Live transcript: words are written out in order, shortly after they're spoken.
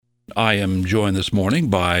I am joined this morning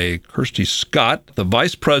by Kristie Scott, the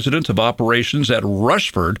Vice President of Operations at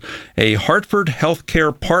Rushford, a Hartford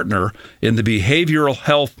healthcare partner in the Behavioral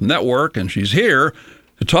Health Network, and she's here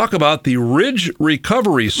to talk about the Ridge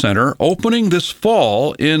Recovery Center opening this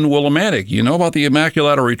fall in Willimantic. You know about the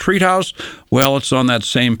Immaculata Retreat House? Well, it's on that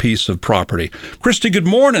same piece of property. Kristie, good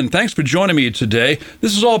morning. Thanks for joining me today.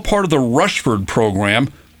 This is all part of the Rushford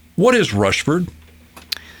program. What is Rushford?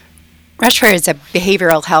 Rushford is a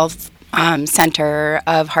behavioral health center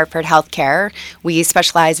of Hartford Healthcare. We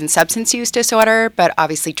specialize in substance use disorder, but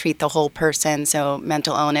obviously treat the whole person, so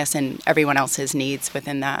mental illness and everyone else's needs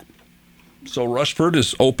within that. So Rushford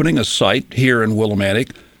is opening a site here in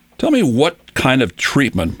Willimantic. Tell me what kind of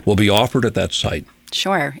treatment will be offered at that site.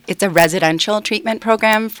 Sure. It's a residential treatment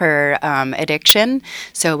program for addiction.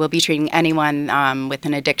 So we'll be treating anyone with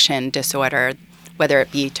an addiction disorder, whether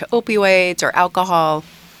it be to opioids or alcohol.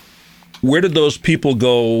 Where did those people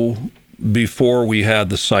go before we had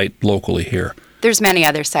the site locally here? There's many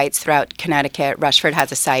other sites throughout Connecticut. Rushford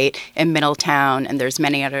has a site in Middletown, and there's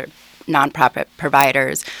many other nonprofit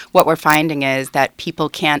providers. What we're finding is that people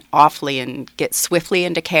can't awfully and get swiftly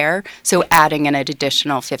into care, so adding in an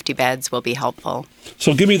additional 50 beds will be helpful.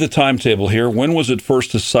 So give me the timetable here. When was it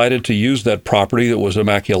first decided to use that property that was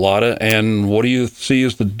Immaculata, and what do you see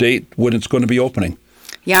as the date when it's going to be opening?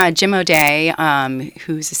 Yeah, Jim O'Day,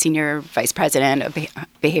 who's a senior vice president of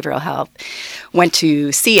behavioral health, went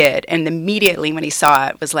to see it, and immediately when he saw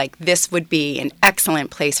it was like, this would be an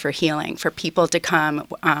excellent place for healing, for people to come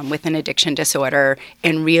with an addiction disorder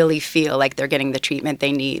and really feel like they're getting the treatment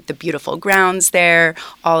they need. The beautiful grounds there,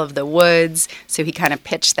 all of the woods. So he kind of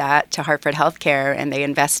pitched that to Hartford Healthcare, and they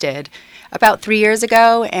invested about 3 years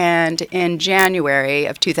ago, and in January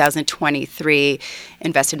of 2023,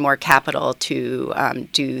 invested more capital to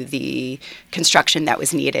do the construction that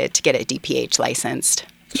was needed to get it DPH licensed.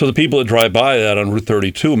 So the people that drive by that on Route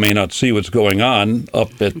 32 may not see what's going on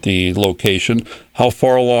up at the location. How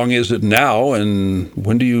far along is it now, and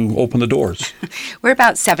when do you open the doors? We're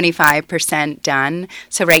about 75% done.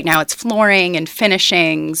 So right now it's flooring and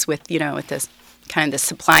finishings with this kind of the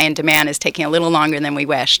supply and demand is taking a little longer than we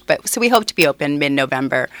wished. But so we hope to be open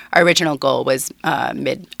mid-November. Our original goal was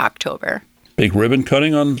mid-October. Big ribbon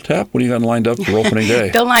cutting on tap? What do you got lined up for opening day?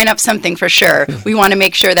 They'll line up something for sure. We want to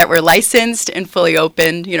make sure that we're licensed and fully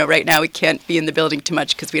open. Right now we can't be in the building too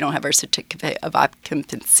much because we don't have our certificate of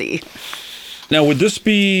occupancy. Now, would this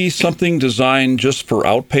be something designed just for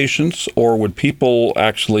outpatients, or would people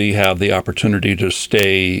actually have the opportunity to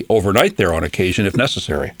stay overnight there on occasion if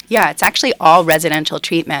necessary? Yeah, it's actually all residential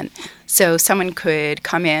treatment. So someone could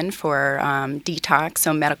come in for detox,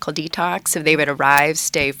 so medical detox. So they would arrive,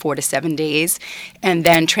 stay 4 to 7 days, and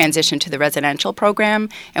then transition to the residential program,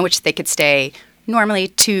 in which they could stay normally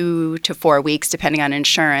 2 to 4 weeks, depending on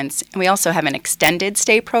insurance. And we also have an extended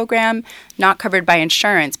stay program, not covered by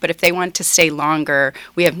insurance, but if they want to stay longer,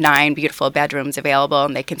 we have 9 beautiful bedrooms available,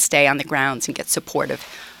 and they can stay on the grounds and get supportive,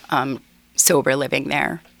 sober living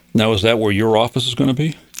there. Now, is that where your office is going to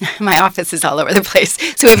be? My office is all over the place.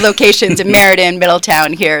 So we have locations in Meriden,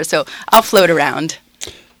 Middletown here, so I'll float around.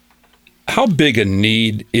 How big a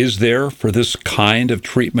need is there for this kind of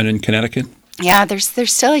treatment in Connecticut? Yeah, there's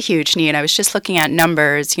still a huge need. I was just looking at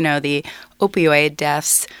numbers. The opioid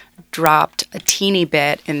deaths dropped a teeny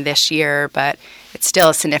bit in this year, but it's still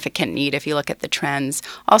a significant need if you look at the trends.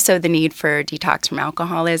 Also, the need for detox from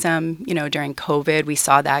alcoholism. During COVID, we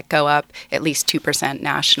saw that go up at least 2%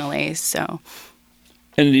 nationally.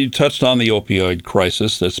 And you touched on the opioid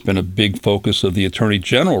crisis. That's been a big focus of the Attorney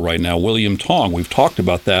General right now, William Tong. We've talked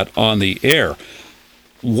about that on the air.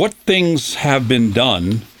 What things have been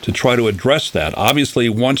done to try to address that? Obviously,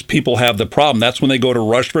 once people have the problem, that's when they go to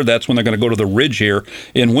Rushford. That's when they're going to go to the Ridge here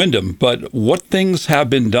in Windham. But what things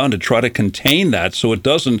have been done to try to contain that so it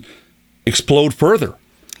doesn't explode further?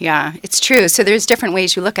 Yeah, it's true. So there's different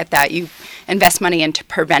ways you look at that. You invest money into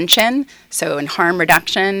prevention, so in harm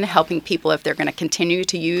reduction, helping people if they're going to continue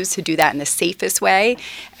to use, to do that in the safest way.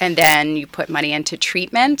 And then you put money into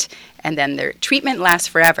treatment, and then their treatment lasts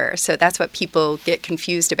forever. So that's what people get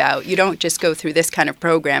confused about. You don't just go through this kind of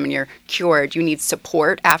program and you're cured. You need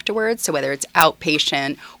support afterwards, so whether it's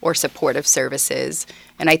outpatient or supportive services.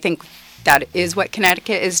 And I think that is what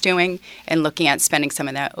Connecticut is doing, and looking at spending some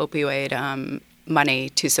of that opioid money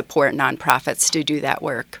to support nonprofits to do that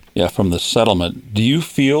work. Yeah, from the settlement. Do you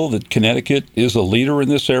feel that Connecticut is a leader in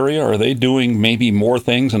this area? Are they doing maybe more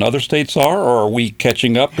things than other states are, or are we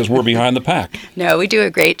catching up because we're behind the pack? No, we do a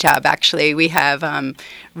great job, actually. We have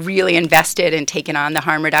really invested in taking on the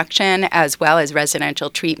harm reduction as well as residential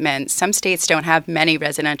treatment. Some states don't have many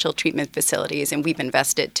residential treatment facilities, and we've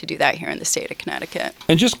invested to do that here in the state of Connecticut.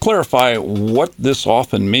 And just clarify what this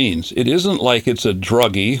often means. It isn't like it's a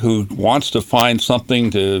druggie who wants to find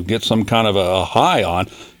something to get some kind of a high on.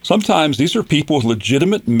 Sometimes these are people with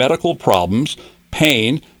legitimate medical problems,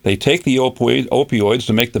 pain. They take the opioids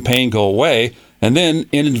to make the pain go away, and then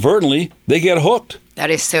inadvertently they get hooked. That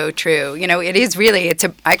is so true. You know, it is really,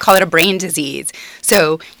 I call it a brain disease.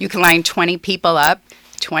 So you can line 20 people up.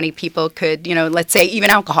 20 people could, let's say even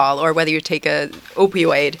alcohol, or whether you take a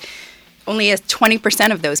opioid. Only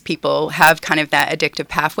 20% of those people have kind of that addictive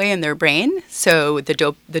pathway in their brain. So the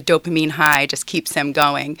dopamine high just keeps them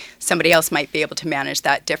going. Somebody else might be able to manage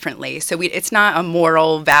that differently. So it's not a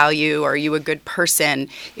moral value or are you a good person.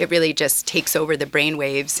 It really just takes over the brain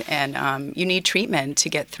waves, and you need treatment to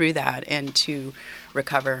get through that and to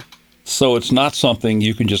recover. So it's not something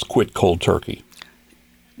you can just quit cold turkey.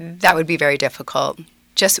 That would be very difficult.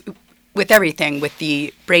 Just with everything, with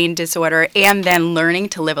the brain disorder, and then learning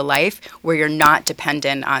to live a life where you're not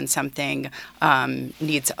dependent on something,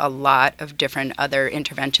 needs a lot of different other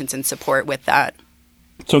interventions and support with that.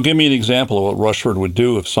 So give me an example of what Rushford would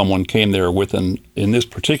do if someone came there with, in this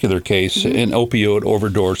particular case, an opioid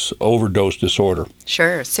overdose disorder.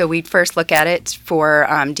 Sure. So we'd first look at it for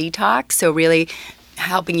detox. So really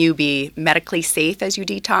helping you be medically safe as you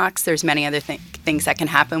detox. There's many other things that can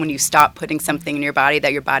happen when you stop putting something in your body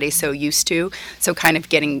that your body's so used to. So kind of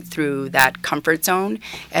getting through that comfort zone,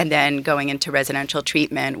 and then going into residential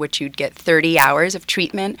treatment, which you'd get 30 hours of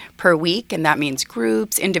treatment per week. And that means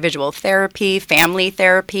groups, individual therapy, family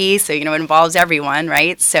therapy. So, it involves everyone,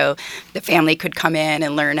 right? So the family could come in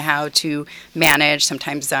and learn how to manage.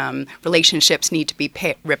 Sometimes relationships need to be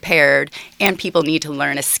repaired, and people need to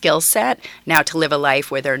learn a skill set now to live a life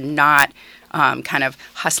where they're not kind of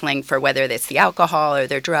hustling for whether it's the alcohol or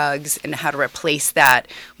their drugs, and how to replace that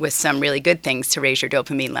with some really good things to raise your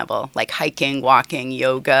dopamine level, like hiking, walking,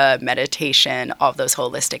 yoga, meditation, all of those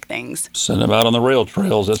holistic things. Send them out on the rail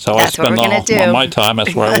trails. That's how I spend all my time.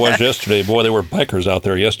 That's where I was yesterday. Boy, there were bikers out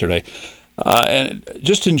there yesterday. And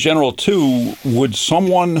just in general, too, would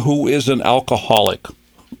someone who is an alcoholic,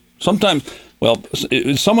 someone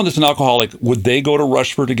that's an alcoholic, would they go to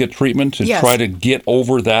Rushford to get treatment to try to get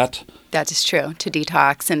over that? That is true, to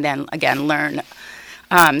detox and then, again, learn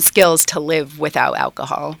skills to live without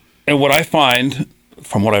alcohol. And what I find,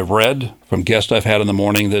 from what I've read, from guests I've had in the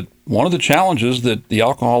morning, that one of the challenges that the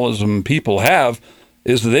alcoholism people have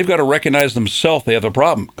is that they've got to recognize themselves they have a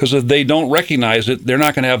problem. Because if they don't recognize it, they're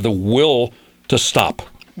not going to have the will to stop.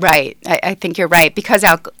 Right. I think you're right. Because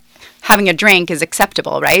having a drink is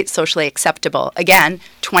acceptable, right? Socially acceptable. Again,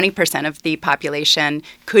 20% of the population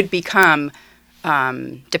could become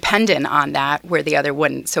dependent on that, where the other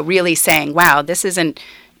wouldn't. So really saying, wow, this isn't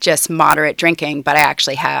just moderate drinking, but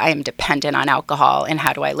I am dependent on alcohol, and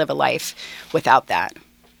how do I live a life without that?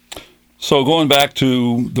 So going back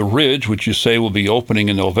to the Ridge, which you say will be opening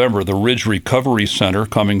in November, the Ridge Recovery Center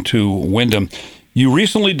coming to Windham. You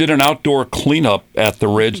recently did an outdoor cleanup at the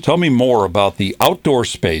Ridge. Tell me more about the outdoor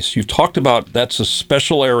space. You talked about that's a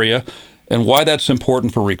special area and why that's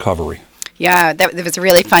important for recovery. Yeah, that was a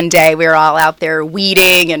really fun day. We were all out there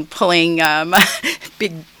weeding and pulling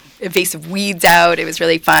big invasive weeds out. It was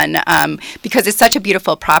really fun because it's such a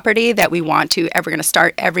beautiful property that we're going to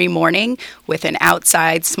start every morning with an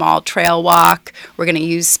outside small trail walk. We're going to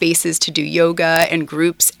use spaces to do yoga and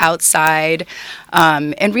groups outside,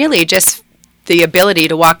 and really just the ability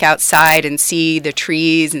to walk outside and see the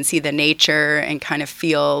trees and see the nature and kind of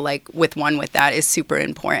feel like with that is super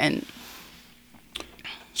important.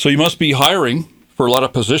 So you must be hiring for a lot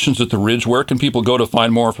of positions at the Ridge. Where can people go to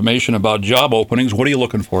find more information about job openings? What are you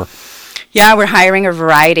looking for? Yeah, we're hiring a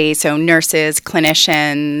variety, so nurses,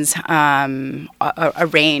 clinicians, a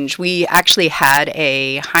range. We actually had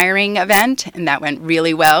a hiring event, and that went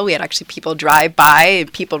really well. We had actually people drive by,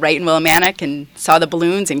 people right in Willimantic, and saw the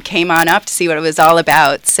balloons and came on up to see what it was all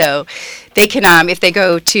about. So they can, if they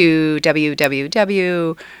go to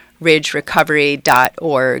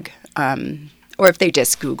www.ridgerecovery.org, or if they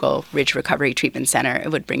just Google Ridge Recovery Treatment Center, it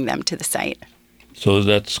would bring them to the site. So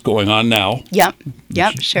that's going on now? Yep,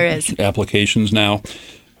 sure is. Applications now.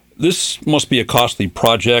 This must be a costly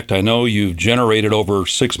project. I know you've generated over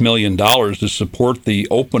 $6 million to support the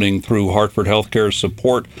opening through Hartford Healthcare's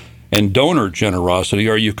support. and donor generosity.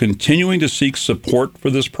 Are you continuing to seek support for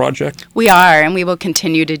this project? We are, and we will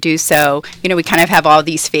continue to do so. We kind of have all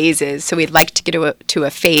these phases. So we'd like to get to a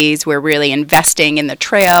phase where we're really investing in the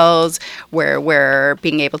trails, where we're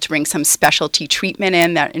being able to bring some specialty treatment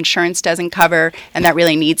in that insurance doesn't cover, and that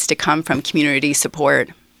really needs to come from community support.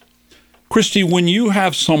 Kristie, when you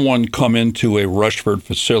have someone come into a Rushford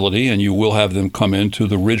facility, and you will have them come into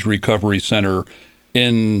the Ridge Recovery Center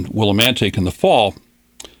in Willimantic in the fall,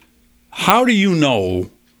 how do you know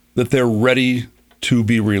that they're ready to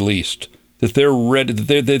be released, that they're ready,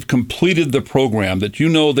 that they've completed the program, that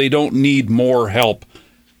they don't need more help?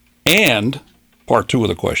 And part two of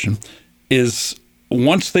the question is,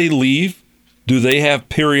 once they leave, do they have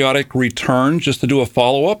periodic returns just to do a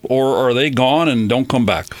follow-up, or are they gone and don't come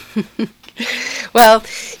back? Well,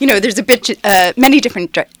 there's many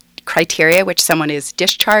different criteria which someone is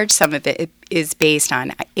discharged. Some of it is based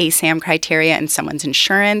on ASAM criteria and someone's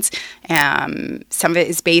insurance. Some of it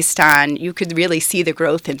is based on, you could really see the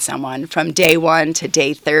growth in someone from day 1 to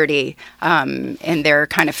day 30. And they're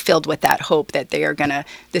kind of filled with that hope that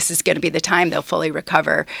this is going to be the time they'll fully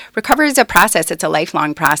recover. Recovery is a process. It's a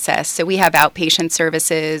lifelong process. So we have outpatient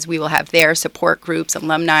services. We will have their support groups,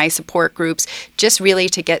 alumni support groups, just really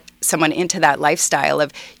to get someone into that lifestyle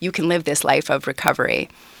of, you can live this life of recovery.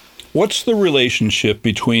 What's the relationship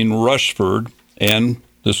between Rushford and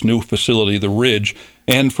this new facility, the Ridge,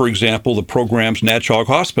 and, for example, the programs Natchog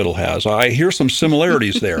Hospital has? I hear some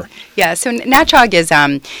similarities there. Yeah, so Natchog is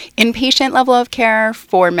inpatient level of care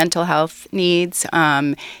for mental health needs,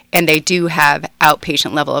 and they do have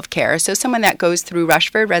outpatient level of care. So someone that goes through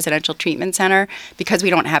Rushford Residential Treatment Center, because we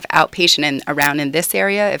don't have outpatient around in this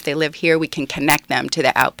area, if they live here, we can connect them to the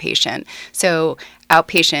outpatient. So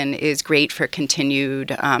outpatient is great for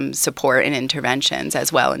continued support and interventions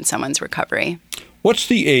as well in someone's recovery. What's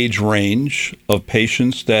the age range of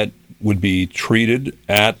patients that would be treated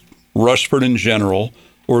at Rushford in general,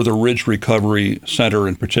 or the Ridge Recovery Center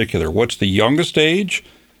in particular? What's the youngest age?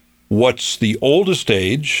 What's the oldest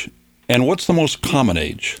age? And what's the most common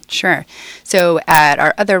age? Sure. So at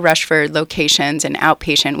our other Rushford locations in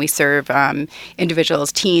outpatient, we serve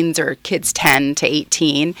individuals, teens or kids 10 to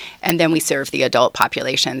 18, and then we serve the adult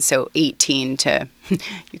population, so 18 to,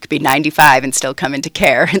 you could be 95 and still come into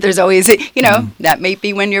care. There's always, that may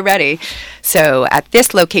be when you're ready. So at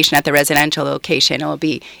this location, at the residential location, it will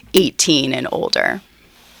be 18 and older.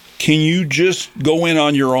 Can you just go in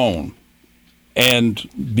on your own and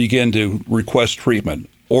begin to request treatment?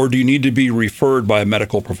 Or do you need to be referred by a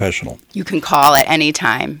medical professional? You can call at any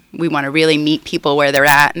time. We want to really meet people where they're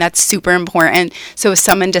at, and that's super important. So if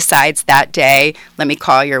someone decides that day, let me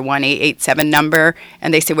call your 1-887 number,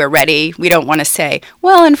 and they say, we're ready, we don't want to say,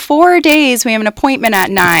 well, in 4 days, we have an appointment at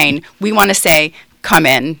 9. We want to say, come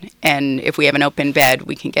in, and if we have an open bed,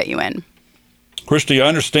 we can get you in. Kristie, I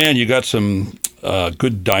understand you got some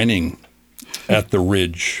good dining at the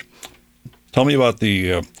Ridge. Tell me about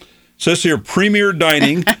the... says here, premier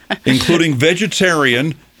dining, including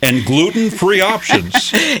vegetarian and gluten-free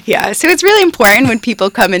options. Yeah, so it's really important when people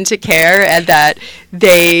come into care and that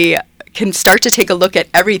they can start to take a look at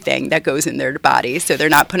everything that goes in their body. So they're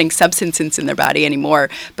not putting substances in their body anymore,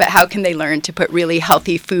 but how can they learn to put really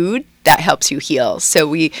healthy food that helps you heal? So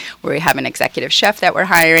we have an executive chef that we're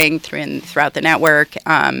hiring throughout the network,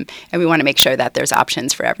 and we want to make sure that there's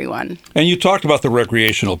options for everyone. And you talked about the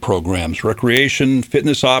recreational programs, recreation,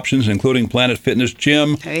 fitness options, including Planet Fitness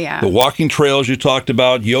Gym, the walking trails you talked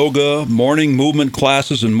about, yoga, morning movement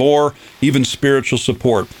classes, and more, even spiritual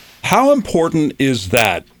support. How important is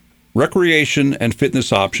that? Recreation and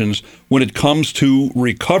fitness options when it comes to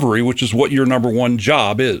recovery, which is what your number one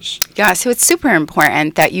job is. Yeah, so it's super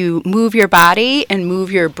important that you move your body and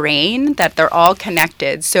move your brain, that they're all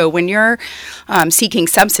connected. So when you're seeking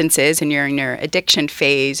substances and you're in your addiction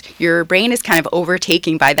phase, your brain is kind of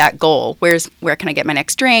overtaken by that goal. Where can I get my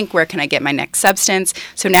next drink? Where can I get my next substance?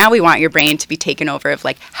 So now we want your brain to be taken over of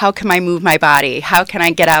like, how can I move my body? How can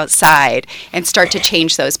I get outside? And start to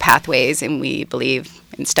change those pathways. And we believe,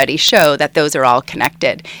 and studies show, that those are all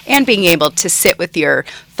connected. And being able to sit with your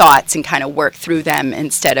thoughts and kind of work through them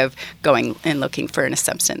instead of going and looking for a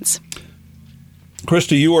substance.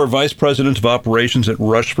 Kristie, you are Vice President of Operations at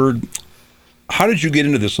Rushford. How did you get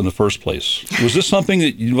into this in the first place? Was this something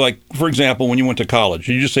that you, like, for example, when you went to college,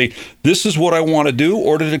 did you just say, this is what I want to do,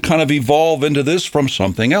 or did it kind of evolve into this from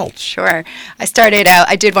something else? Sure. I started out,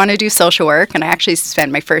 I did want to do social work, and I actually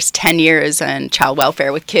spent my first 10 years in child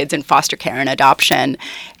welfare with kids in foster care and adoption.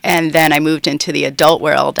 And then I moved into the adult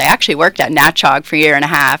world. I actually worked at Natchog for a year and a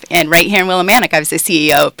half, and right here in Willimantic, I was the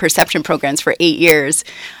CEO of perception programs for 8 years.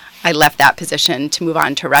 I left that position to move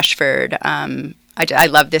on to Rushford I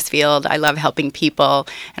love this field. I love helping people,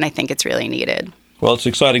 and I think it's really needed. Well, it's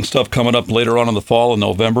exciting stuff coming up later on in the fall in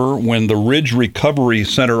November when the Ridge Recovery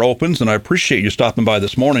Center opens, and I appreciate you stopping by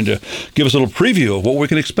this morning to give us a little preview of what we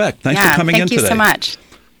can expect. Thanks for coming in today. Thank you so much.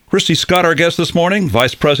 Kristie Scott, our guest this morning,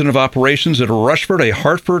 Vice President of Operations at Rushford, a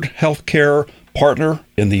Hartford healthcare partner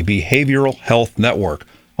in the Behavioral Health Network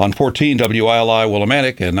on 14 WILI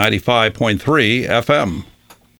Willimantic and 95.3 FM.